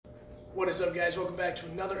What is up, guys? Welcome back to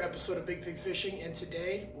another episode of Big Pig Fishing, and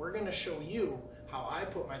today we're going to show you how I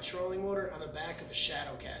put my trolling motor on the back of a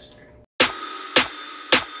shadow caster.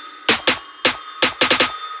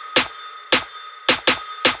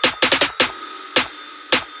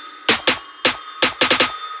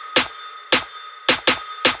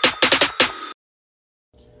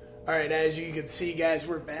 Alright, as you can see, guys,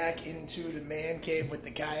 we're back into the man cave with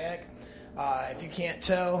the kayak. If you can't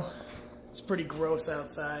tell, it's pretty gross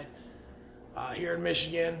outside. Here in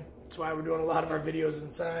Michigan, that's why we're doing a lot of our videos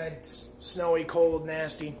inside. It's snowy, cold,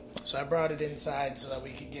 nasty, so I brought it inside so that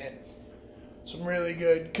we could get some really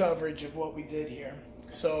good coverage of what we did here.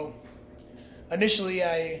 So initially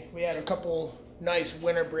we had a couple nice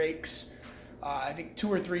winter breaks. I think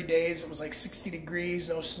 2 or 3 days. It was like 60 degrees,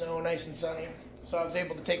 no snow, nice and sunny. So I was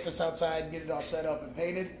able to take this outside, get it all set up and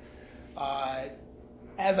painted.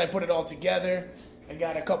 As I put it all together, I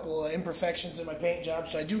got a couple of imperfections in my paint job,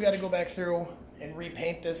 so I do got to go back through and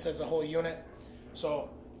repaint this as a whole unit. So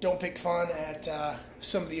don't pick fun at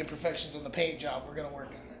some of the imperfections on the paint job. We're going to work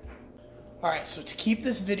on it. Alright, so to keep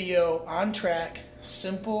this video on track,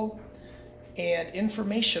 simple, and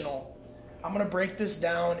informational, I'm going to break this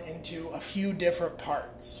down into a few different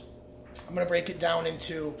parts. I'm going to break it down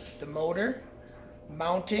into the motor,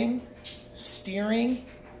 mounting, steering,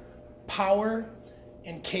 power,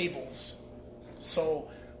 and cables. So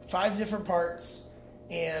 5 different parts,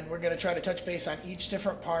 and we're going to try to touch base on each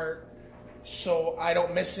different part so I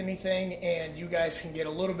don't miss anything and you guys can get a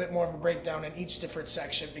little bit more of a breakdown in each different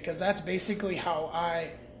section, because that's basically how I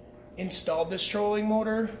installed this trolling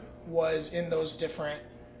motor, was in those different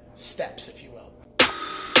steps, if you will.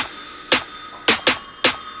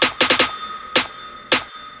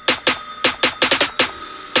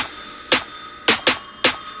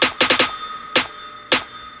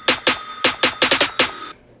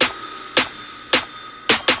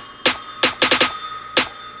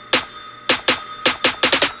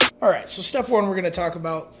 Alright, so step 1, we're going to talk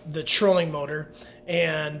about the trolling motor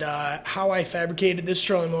and how I fabricated this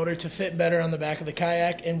trolling motor to fit better on the back of the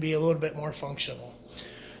kayak and be a little bit more functional.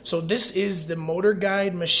 So this is the Motor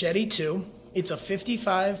Guide Machete 2. It's a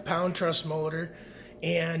 55-pound truss motor,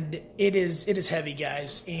 and it is heavy,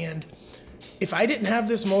 guys. And if I didn't have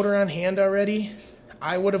this motor on hand already,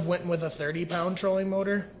 I would have went with a 30-pound trolling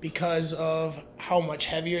motor because of how much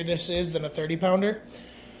heavier this is than a 30-pounder.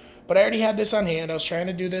 But I already had this on hand. I was trying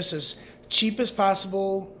to do this as cheap as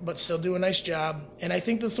possible, but still do a nice job. And I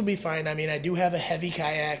think this will be fine. I mean, I do have a heavy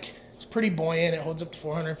kayak. It's pretty buoyant. It holds up to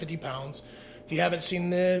 450 pounds. If you haven't seen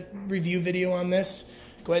the review video on this,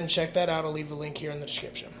 go ahead and check that out. I'll leave the link here in the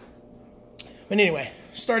description. But anyway,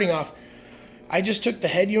 starting off, I just took the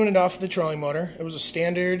head unit off the trolling motor. It was a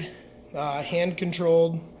standard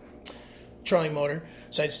hand-controlled trolling motor.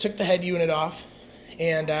 So I just took the head unit off,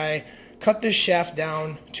 and I cut this shaft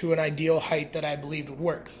down to an ideal height that I believed would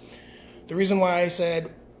work. The reason why I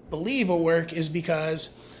said believe will work is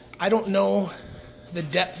because I don't know the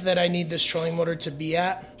depth that I need this trolling motor to be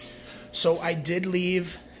at. So I did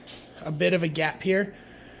leave a bit of a gap here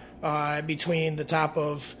between the top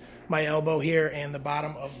of my elbow here and the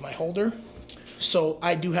bottom of my holder. So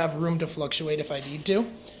I do have room to fluctuate if I need to.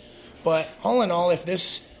 But all in all, if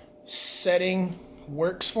this setting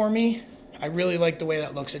works for me, I really like the way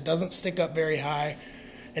that looks. It doesn't stick up very high,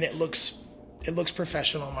 and it looks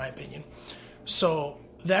professional in my opinion. So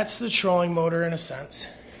that's the trolling motor in a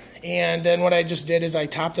sense. And then what I just did is I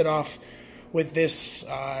topped it off with this,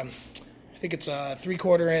 I think it's a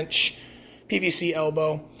 3/4 inch PVC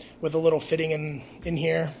elbow with a little fitting in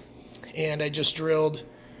here. And I just drilled,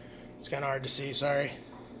 it's kind of hard to see, sorry.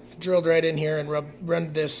 Drilled right in here and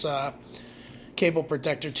run this cable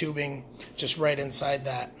protector tubing just right inside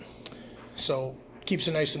that. So keeps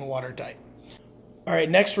it nice and watertight. Alright,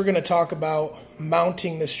 next we're going to talk about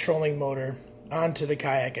mounting this trolling motor onto the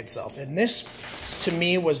kayak itself. And this, to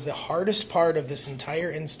me, was the hardest part of this entire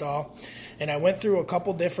install. And I went through a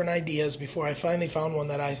couple different ideas before I finally found one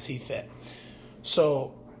that I see fit.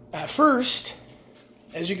 So at first,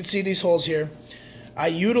 as you can see these holes here, I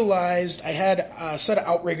had a set of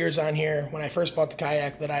outriggers on here when I first bought the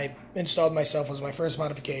kayak that I installed myself as my first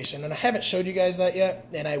modification. And I haven't showed you guys that yet,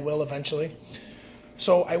 and I will eventually.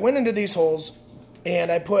 So I went into these holes, and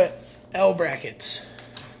I put L brackets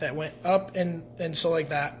that went up and so like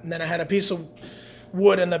that. And then I had a piece of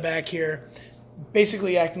wood in the back here,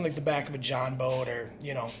 basically acting like the back of a John boat or,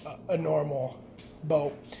 you know, a normal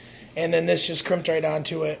boat. And then this just crimped right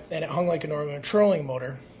onto it, and it hung like a normal trolling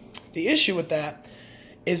motor. The issue with that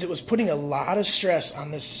is it was putting a lot of stress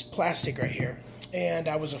on this plastic right here. And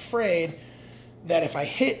I was afraid that if I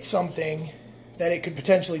hit something that it could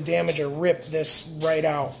potentially damage or rip this right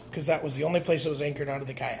out, because that was the only place it was anchored onto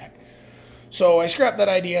the kayak. So I scrapped that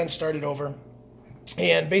idea and started over,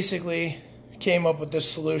 and basically came up with this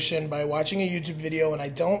solution by watching a YouTube video, and I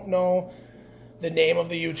don't know the name of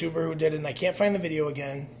the YouTuber who did it, and I can't find the video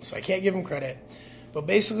again, so I can't give him credit. But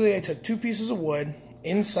basically I took 2 pieces of wood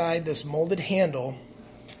inside this molded handle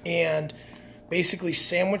and basically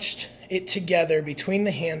sandwiched it together between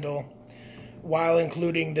the handle while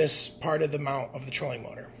including this part of the mount of the trolling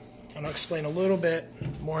motor. And I'll explain a little bit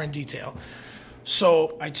more in detail.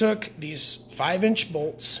 So I took these 5-inch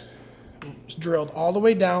bolts, drilled all the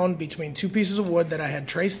way down between 2 pieces of wood that I had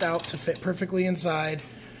traced out to fit perfectly inside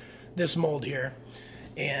this mold here,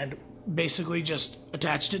 and basically just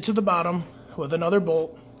attached it to the bottom with another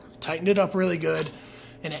bolt, tightened it up really good,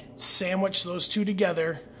 and it sandwiched those 2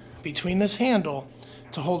 together between this handle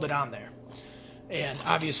to hold it on there. And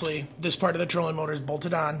obviously this part of the trolling motor is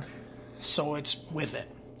bolted on, so it's with it.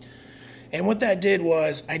 And what that did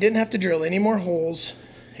was I didn't have to drill any more holes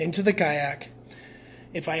into the kayak.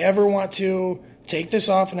 If I ever want to take this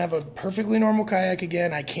off and have a perfectly normal kayak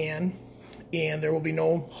again, I can, and there will be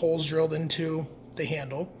no holes drilled into the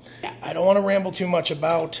handle. I don't want to ramble too much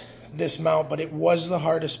about this mount, but it was the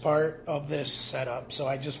hardest part of this setup, so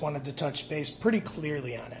I just wanted to touch base pretty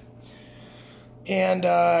clearly on it.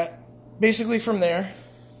 And basically from there,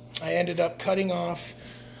 I ended up cutting off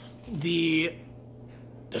the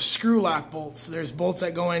screw lock bolts. There's bolts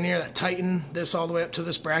that go in here that tighten this all the way up to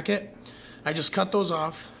this bracket. I just cut those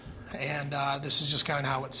off, and this is just kind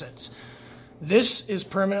of how it sits. This is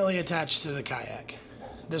permanently attached to the kayak.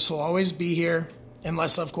 This will always be here,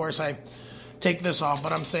 unless of course I take this off,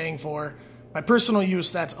 but I'm saying for my personal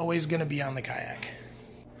use, that's always going to be on the kayak.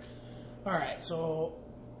 Alright, so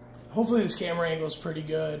hopefully this camera angle is pretty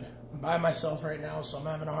good. I'm by myself right now, so I'm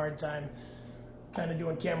having a hard time kind of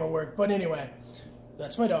doing camera work. But anyway,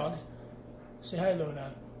 that's my dog. Say hi,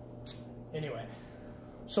 Luna. Anyway,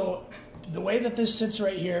 so the way that this sits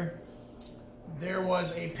right here, there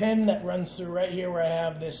was a pin that runs through right here where I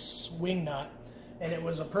have this wing nut, and it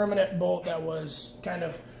was a permanent bolt that was kind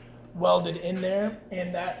of welded in there,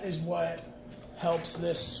 and that is what helps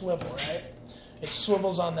this swivel, right? It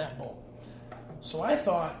swivels on that bolt. So I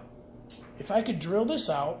thought, if I could drill this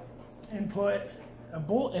out and put a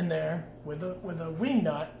bolt in there with a wing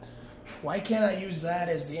nut, why can't I use that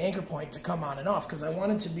as the anchor point to come on and off? Because I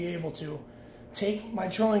wanted to be able to take my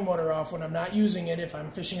trolling motor off when I'm not using it, if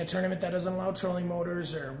I'm fishing a tournament that doesn't allow trolling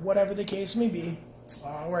motors or whatever the case may be,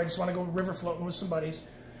 or I just want to go river floating with some buddies,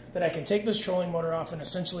 that I can take this trolling motor off and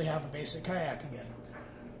essentially have a basic kayak again.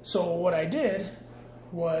 So what I did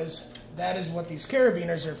was, that is what these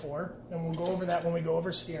carabiners are for, and we'll go over that when we go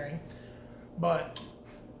over steering. But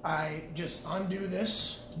I just undo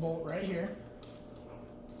this bolt right here.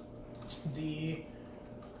 The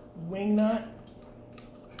wing nut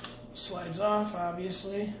slides off,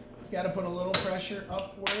 obviously. You got to put a little pressure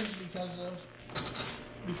upwards because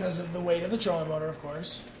of the weight of the trolling motor, of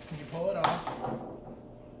course. And you pull it off,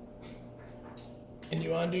 and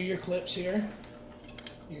you undo your clips here,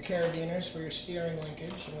 your carabiners for your steering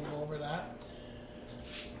linkage, and we'll go over that.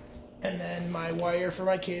 And then my wire for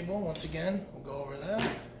my cable, once again, we'll go over that.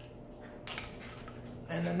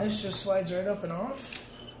 And then this just slides right up and off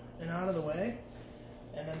and out of the way.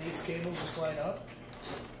 And then these cables will slide up.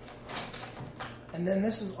 And then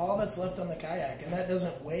this is all that's left on the kayak, and that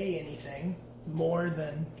doesn't weigh anything more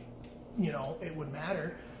than, you know, it would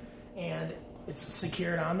matter. And it's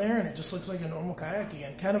secured on there, and it just looks like a normal kayak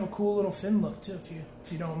again. Kind of a cool little fin look too,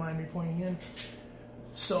 if you don't mind me pointing in.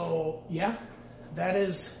 So yeah, that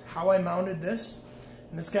is how I mounted this,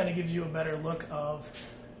 and this kind of gives you a better look of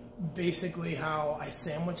basically how I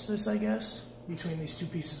sandwiched this, I guess, between these 2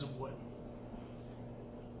 pieces of wood.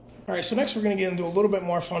 Alright, so next we're going to get into a little bit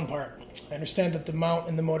more fun part. I understand that the mount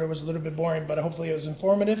and the motor was a little bit boring, but hopefully it was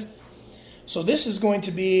informative. So this is going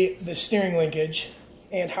to be the steering linkage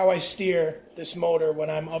and how I steer this motor when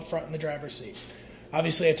I'm up front in the driver's seat.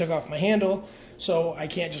 Obviously I took off my handle, so I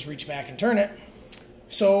can't just reach back and turn it.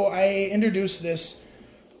 So I introduced this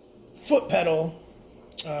foot pedal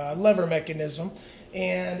lever mechanism,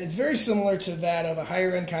 and it's very similar to that of a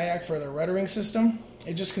higher end kayak for the ruddering system.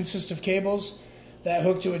 It just consists of cables that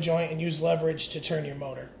hook to a joint and use leverage to turn your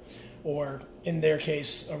motor, or in their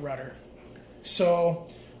case, a rudder. So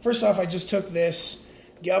first off, I just took this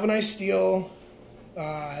galvanized steel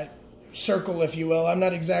circle, if you will. I'm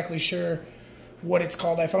not exactly sure what it's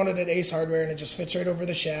called. I found it at Ace Hardware, and it just fits right over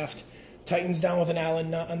the shaft, tightens down with an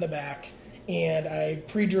Allen nut on the back, and I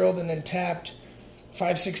pre-drilled and then tapped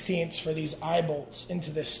 5/16 for these eye bolts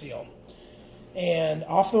into this steel. And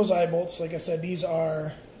off those eye bolts, like I said, these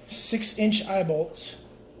are 6-inch eye bolts,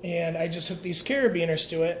 and I just hooked these carabiners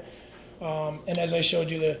to it. And as I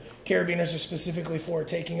showed you, the carabiners are specifically for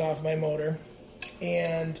taking off my motor.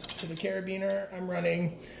 And to the carabiner, I'm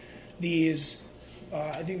running these,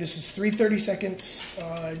 I think this is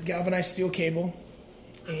 3/32 galvanized steel cable.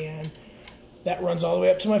 And that runs all the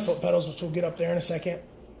way up to my foot pedals, which we'll get up there in a second.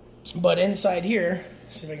 But inside here,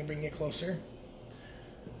 see if I can bring it closer.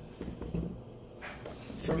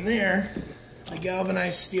 From there, the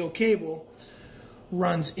galvanized steel cable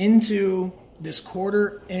runs into this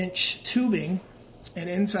 1/4-inch tubing, and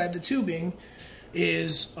inside the tubing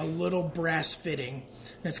is a little brass fitting.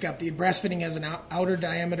 It's got the brass fitting has an outer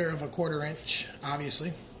diameter of 1/4 inch,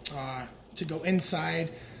 obviously, to go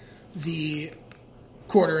inside the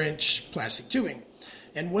 1/4 inch plastic tubing.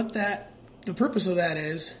 And what the purpose of that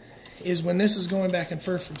is when this is going back and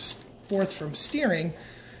forth from steering,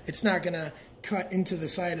 it's not going to cut into the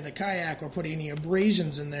side of the kayak or put any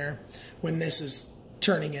abrasions in there when this is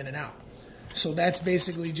turning in and out. So that's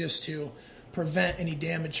basically just to prevent any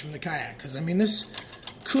damage from the kayak. Because, I mean, this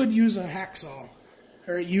could use a hacksaw,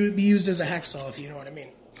 or it would be used as a hacksaw, if you know what I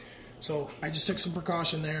mean. So I just took some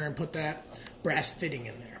precaution there and put that brass fitting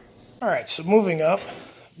in there. All right, so moving up,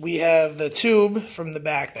 we have the tube from the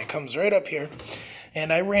back that comes right up here.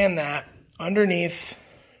 And I ran that underneath,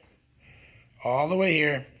 all the way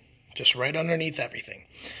here, just right underneath everything.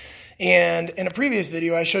 And in a previous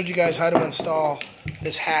video, I showed you guys how to install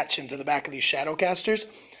this hatch into the back of these shadow casters.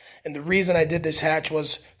 And the reason I did this hatch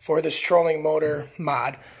was for this trolling motor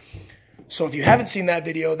mod. So if you haven't seen that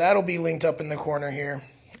video, that'll be linked up in the corner here.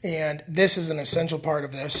 And this is an essential part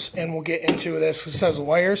of this. And we'll get into this. This has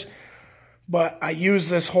wires. But I use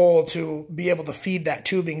this hole to be able to feed that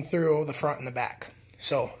tubing through the front and the back.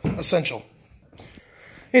 So, essential.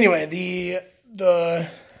 Anyway, the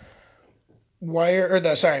wire, or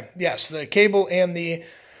the cable and the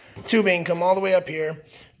tubing come all the way up here.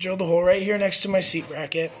 Drilled a hole right here next to my seat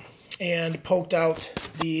bracket and poked out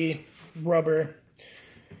the rubber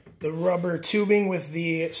tubing with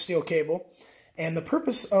the steel cable. And the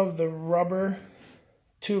purpose of the rubber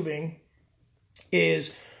tubing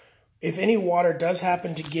is if any water does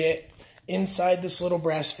happen to get inside this little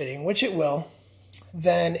brass fitting, which it will,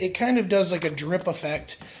 then it kind of does like a drip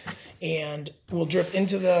effect and will drip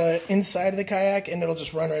into the inside of the kayak, and it'll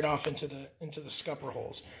just run right off into the scupper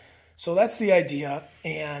holes. So that's the idea,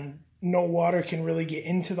 and no water can really get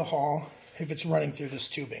into the hull if it's running through this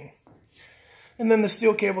tubing. And then the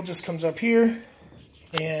steel cable just comes up here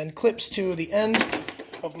and clips to the end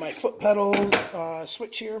of my foot pedal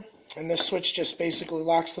switch here. And this switch just basically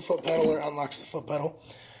locks the foot pedal or unlocks the foot pedal.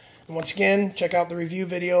 And once again, check out the review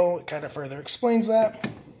video. It kind of further explains that.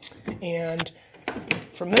 And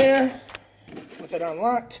from there, with it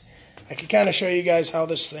unlocked, I can kind of show you guys how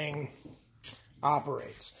this thing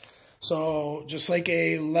operates. So just like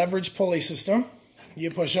a leverage pulley system, you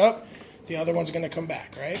push up, the other one's going to come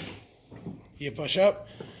back, right? You push up,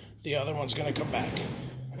 the other one's going to come back.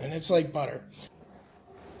 And it's like butter.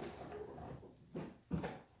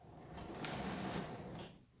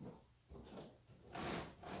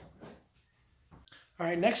 All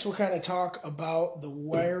right, next we'll kind of talk about the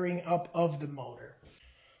wiring up of the motor.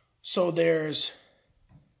 So there's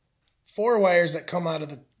 4 wires that come out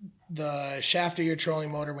of the shaft of your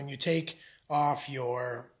trolling motor when you take off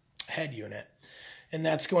your head unit. And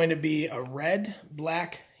that's going to be a red,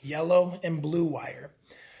 black, yellow, and blue wire.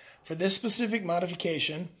 For this specific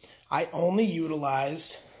modification, I only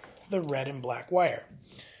utilized the red and black wire.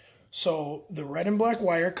 So the red and black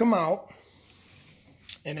wire come out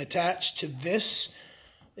and attach to this.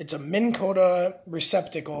 It's a Minn Kota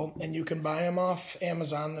receptacle, and you can buy them off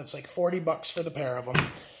Amazon. That's like $40 for the pair of them.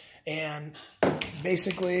 And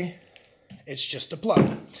basically, it's just a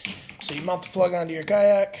plug. So you mount the plug onto your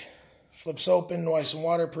kayak, flips open, nice and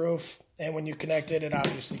waterproof, and when you connect it, it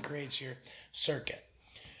obviously creates your circuit.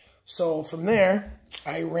 So from there,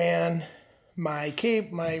 I ran my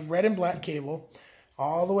red and black cable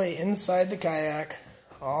all the way inside the kayak,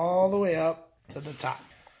 all the way up to the top.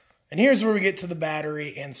 And here's where we get to the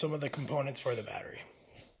battery and some of the components for the battery.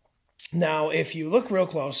 Now, if you look real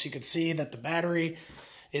close, you can see that the battery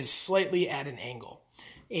is slightly at an angle.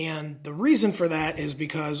 And the reason for that is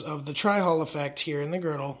because of the tri-hull effect here in the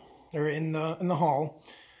girdle, or in the hull.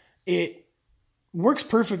 It works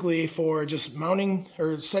perfectly for just mounting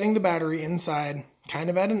or setting the battery inside, kind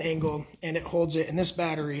of at an angle, and it holds it, and this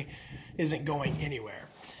battery isn't going anywhere.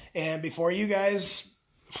 And before you guys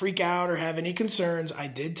freak out or have any concerns, I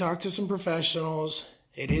did talk to some professionals.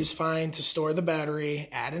 It is fine to store the battery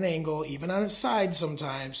at an angle, even on its side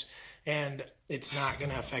sometimes, and it's not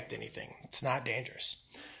going to affect anything. It's not dangerous.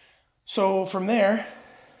 So from there,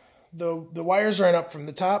 the wires run up from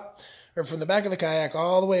the top, or from the back of the kayak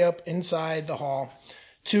all the way up inside the hull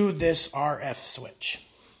to this RF switch.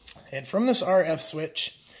 And from this RF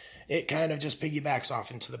switch, it kind of just piggybacks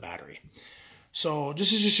off into the battery. So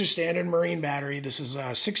this is just your standard marine battery. This is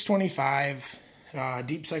a 625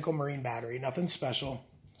 deep cycle marine battery, nothing special,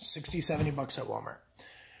 60, 70 bucks at Walmart.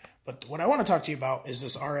 But what I want to talk to you about is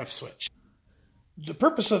this RF switch. The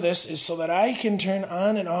purpose of this is so that I can turn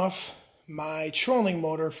on and off my trolling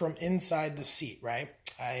motor from inside the seat, right?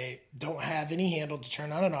 I don't have any handle to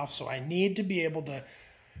turn on and off, so I need to be able to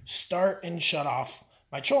start and shut off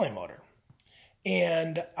my trolling motor.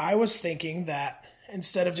 And I was thinking that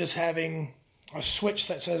instead of just having a switch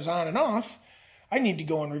that says on and off, I need to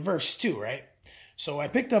go in reverse too, right? So I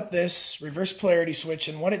picked up this reverse polarity switch,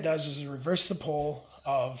 and what it does is reverse the pole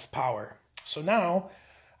of power. So now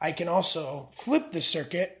I can also flip the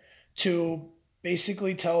circuit to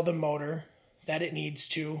basically tell the motor that it needs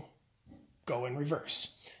to go in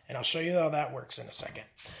reverse. And I'll show you how that works in a second.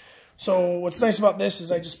 So what's nice about this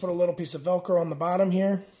is I just put a little piece of Velcro on the bottom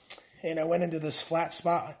here, and I went into this flat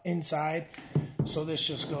spot inside. So this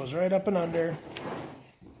just goes right up and under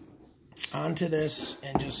onto this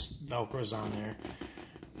and just Velcros on there.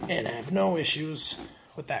 And I have no issues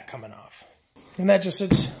with that coming off. And that just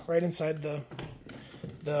sits right inside the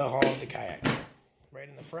hull of the kayak, right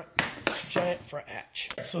in the front, giant front hatch.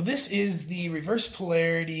 So this is the reverse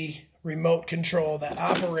polarity remote control that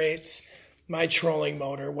operates my trolling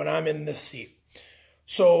motor when I'm in the seat.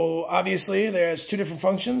 So obviously there's two different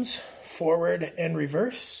functions, forward and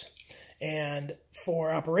reverse. And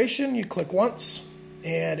for operation, you click once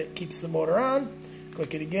and it keeps the motor on.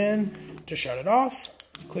 Click it again to shut it off.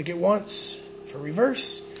 Click it once for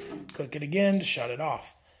reverse. Click it again to shut it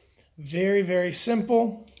off. Very, very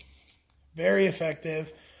simple, very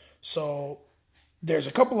effective. So there's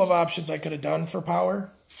a couple of options I could have done for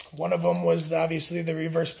power. One of them was obviously the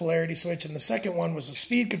reverse polarity switch, and the second one was the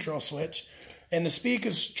speed control switch. And the speed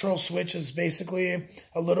control switch is basically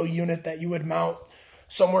a little unit that you would mount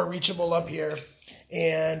somewhere reachable up here,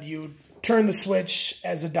 and you turn the switch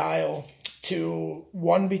as a dial to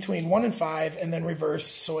between 1 and 5, and then reverse,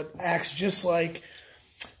 so it acts just like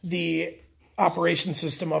the operation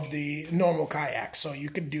system of the normal kayak. So you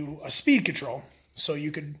could do a speed control, so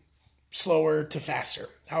you could slower to faster,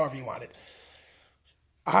 however you wanted.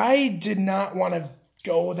 I did not want to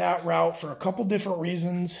go that route for a couple different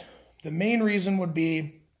reasons. The main reason would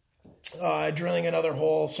be drilling another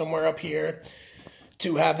hole somewhere up here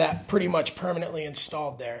to have that pretty much permanently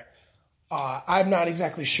installed there. I'm not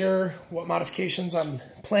exactly sure what modifications I'm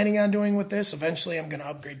planning on doing with this. Eventually I'm going to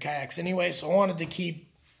upgrade kayaks anyway, so I wanted to keep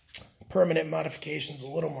permanent modifications a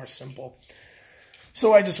little more simple.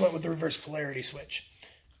 So I just went with the reverse polarity switch.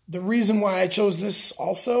 The reason why I chose this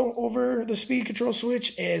also over the speed control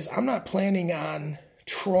switch is I'm not planning on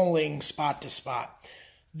trolling spot to spot.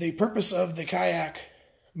 The purpose of the kayak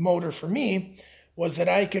motor for me was that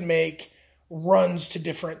I could make runs to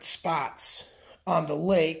different spots on the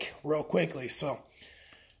lake real quickly. So,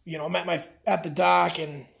 you know, I'm at the dock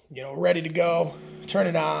and, you know, ready to go, turn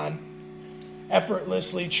it on,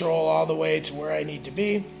 effortlessly troll all the way to where I need to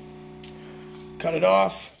be, cut it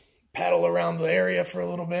off, paddle around the area for a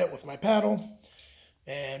little bit with my paddle,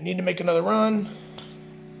 and need to make another run.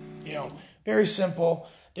 You know, very simple.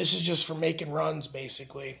 This is just for making runs,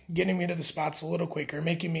 basically, getting me to the spots a little quicker,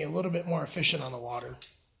 making me a little bit more efficient on the water.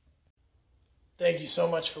 Thank you so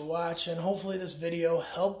much for watching. Hopefully this video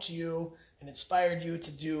helped you and inspired you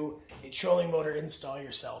to do a trolling motor install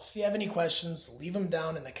yourself. If you have any questions, leave them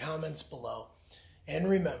down in the comments below. And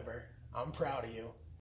remember, I'm proud of you.